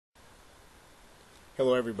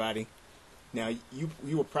Hello everybody. Now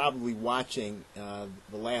you were probably watching the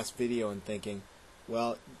last video and thinking,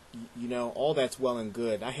 well, you know, all that's well and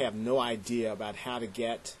good. I have no idea about how to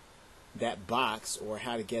get that box or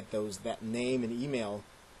how to get that name and email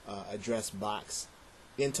address box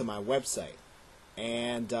into my website.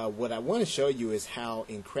 And what I want to show you is how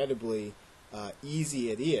incredibly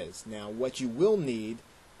easy it is. Now, what you will need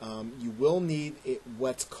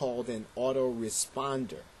what's called an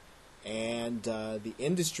autoresponder. And the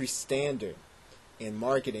industry standard in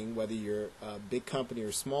marketing, whether you're a big company or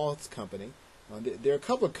a small company, there are a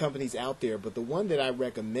couple of companies out there, but the one that I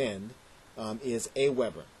recommend is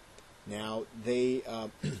Aweber. Now, they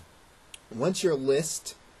once your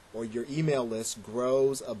list or your email list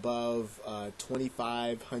grows above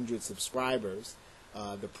 2,500 subscribers,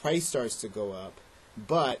 the price starts to go up.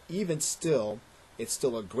 But even still, it's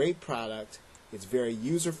still a great product. It's very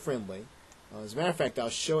user-friendly. As a matter of fact, I'll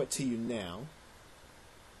show it to you now.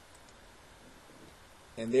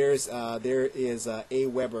 And there is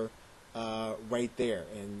Aweber right there,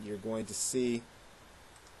 and you're going to see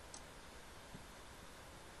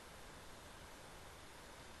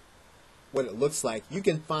what it looks like. You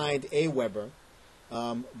can find Aweber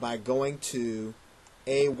by going to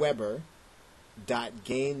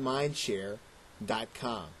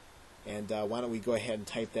aweber.gainmindshare.com. And why don't we go ahead and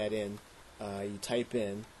type that in? You type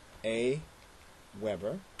in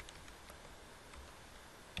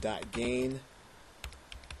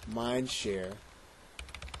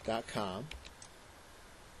aweber.gainmindshare.com,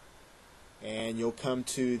 and you'll come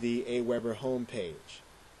to the Aweber homepage.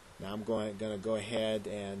 Now I'm going to go ahead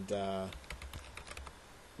and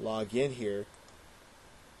log in here.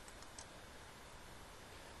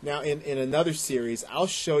 Now in another series, I'll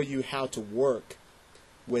show you how to work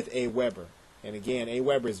with Aweber. And again,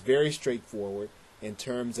 Aweber is very straightforward in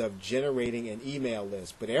terms of generating an email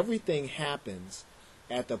list. But everything happens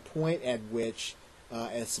at the point at which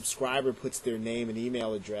a subscriber puts their name and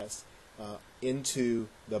email address into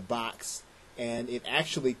the box, and it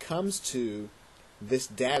actually comes to this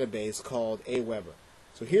database called Aweber.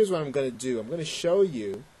 So here's what I'm going to do. I'm going to show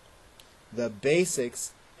you the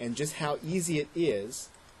basics and just how easy it is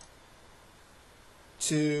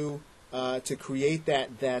to create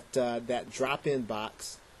that drop-in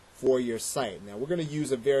box for your site. Now we're going to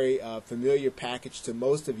use a very familiar package to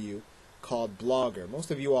most of you called Blogger.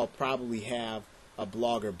 Most of you all probably have a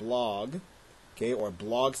Blogger blog, okay, or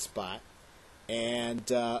Blogspot, and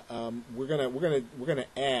we're gonna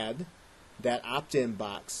add that opt-in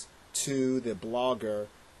box to the Blogger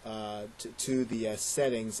to the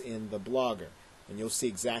settings in the Blogger, and you'll see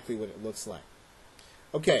exactly what it looks like.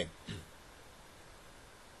 Okay.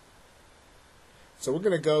 So we're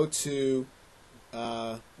going to go to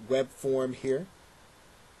web form here.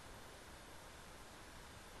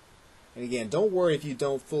 And again, don't worry if you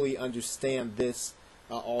don't fully understand this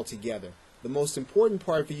altogether. The most important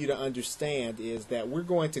part for you to understand is that we're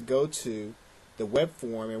going to go to the web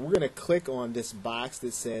form and we're going to click on this box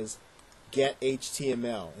that says Get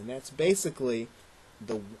HTML, and that's basically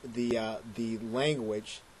the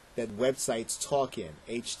language that websites talk in,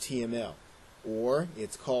 HTML, or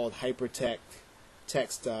it's called hypertext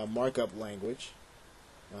markup language,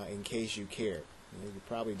 in case you cared. You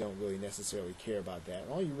probably don't really necessarily care about that.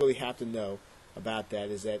 All you really have to know about that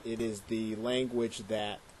is that it is the language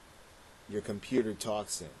that your computer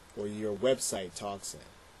talks in, or your website talks in.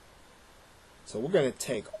 So we're going to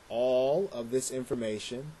take all of this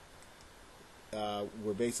information.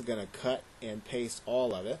 We're basically going to cut and paste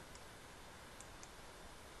all of it.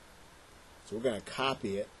 So we're going to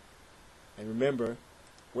copy it. And remember,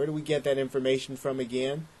 where do we get that information from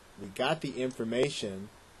again? We got the information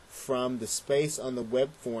from the space on the web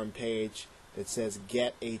form page that says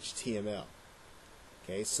Get HTML.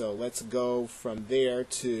 Okay, so let's go from there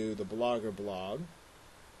to the Blogger blog.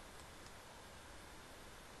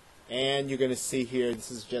 And you're going to see here,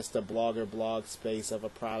 this is just a Blogger blog space of a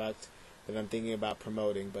product that I'm thinking about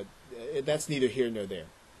promoting, but that's neither here nor there.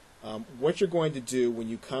 What you're going to do when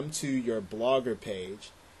you come to your Blogger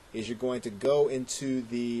page is you're going to go into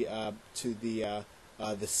the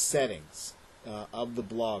settings of the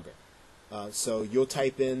Blogger. So you'll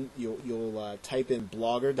type in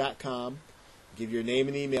blogger.com, give your name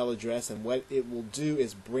and email address, and what it will do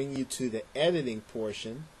is bring you to the editing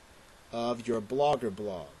portion of your Blogger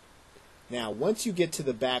blog. Now, once you get to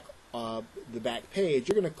the back page,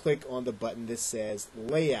 you're going to click on the button that says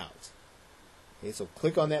Layout. Okay, so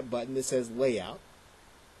click on that button that says Layout,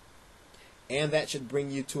 and that should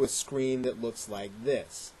bring you to a screen that looks like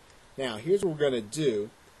this. Now, here's what we're going to do.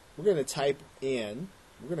 We're going to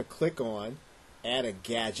we're going to click on Add a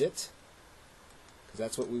Gadget, because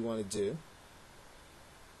that's what we want to do.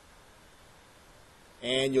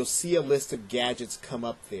 and you'll see a list of gadgets come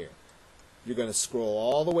up there. You're going to scroll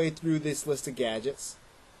all the way through this list of gadgets,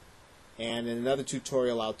 and in another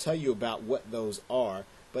tutorial I'll tell you about what those are.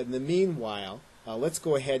 But in the meanwhile, let's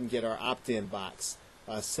go ahead and get our opt-in box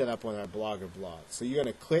set up on our Blogger blog. So you're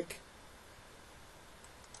going to click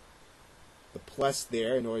the plus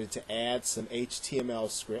there in order to add some HTML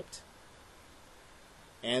script,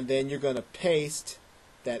 and then you're going to paste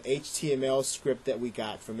that HTML script that we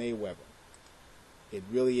got from Aweber. It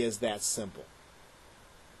really is that simple.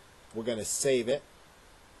 We're going to save it.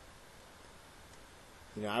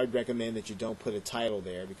 You know, I would recommend that you don't put a title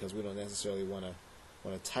there because we don't necessarily want to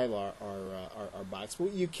title our box. Well,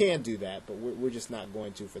 you can do that, but we're just not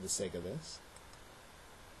going to for the sake of this.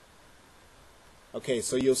 Okay,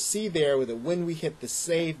 so you'll see there that when we hit the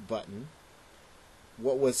save button,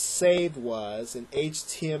 what was saved was an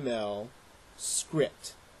HTML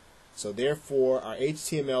script. So therefore, our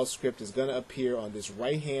HTML script is going to appear on this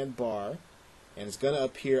right-hand bar, and it's going to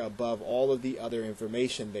appear above all of the other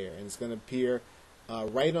information there, and it's going to appear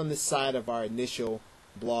right on the side of our initial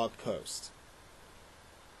blog post.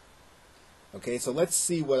 Okay, so let's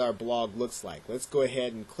see what our blog looks like. Let's go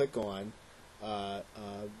ahead and click on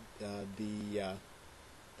the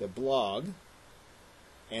blog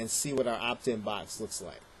and see what our opt-in box looks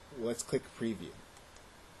like. Let's click preview.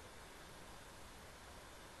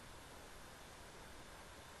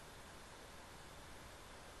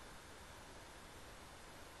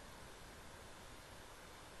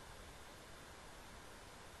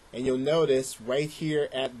 And you'll notice right here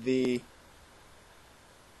at the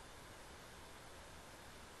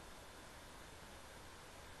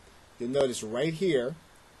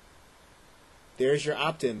there's your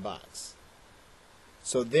opt-in box.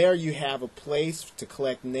 So there you have a place to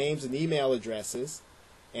collect names and email addresses.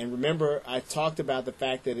 And remember, I talked about the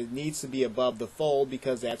fact that it needs to be above the fold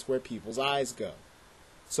because that's where people's eyes go.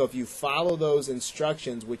 So if you follow those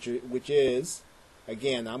instructions, which is,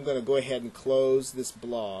 again, I'm going to go ahead and close this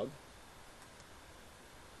blog.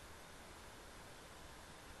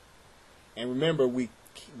 And remember, we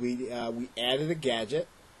added a gadget.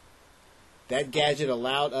 That gadget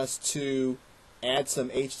allowed us to add some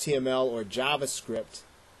HTML or JavaScript,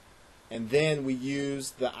 and then we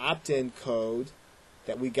used the opt-in code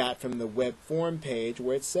that we got from the web form page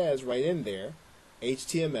where it says right in there,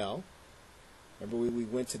 HTML. Remember, we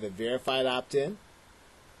went to the verified opt-in,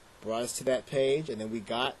 brought us to that page, and then we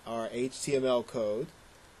got our HTML code.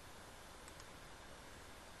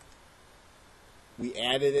 We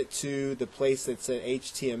added it to the place that said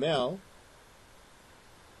HTML,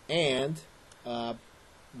 and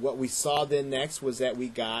what we saw then next was that we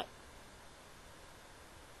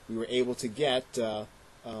were able to get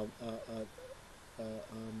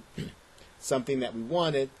something that we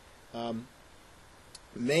wanted,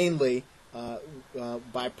 mainly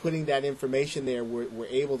by putting that information there. We're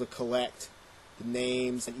able to collect the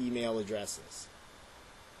names and email addresses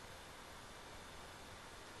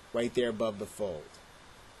right there above the fold.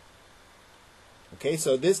 Okay,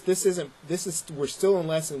 so we're still in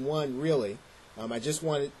lesson 1 really. I just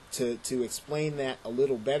wanted to explain that a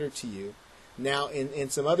little better to you. Now, in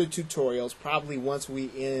some other tutorials, probably once we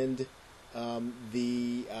end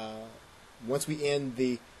the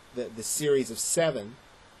series of 7,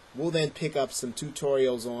 we'll then pick up some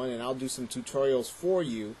tutorials on, and I'll do some tutorials for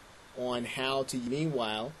you on how to.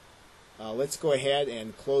 Meanwhile, let's go ahead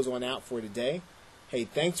and close on out for today. Hey,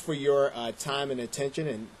 thanks for your time and attention,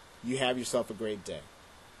 and you have yourself a great day.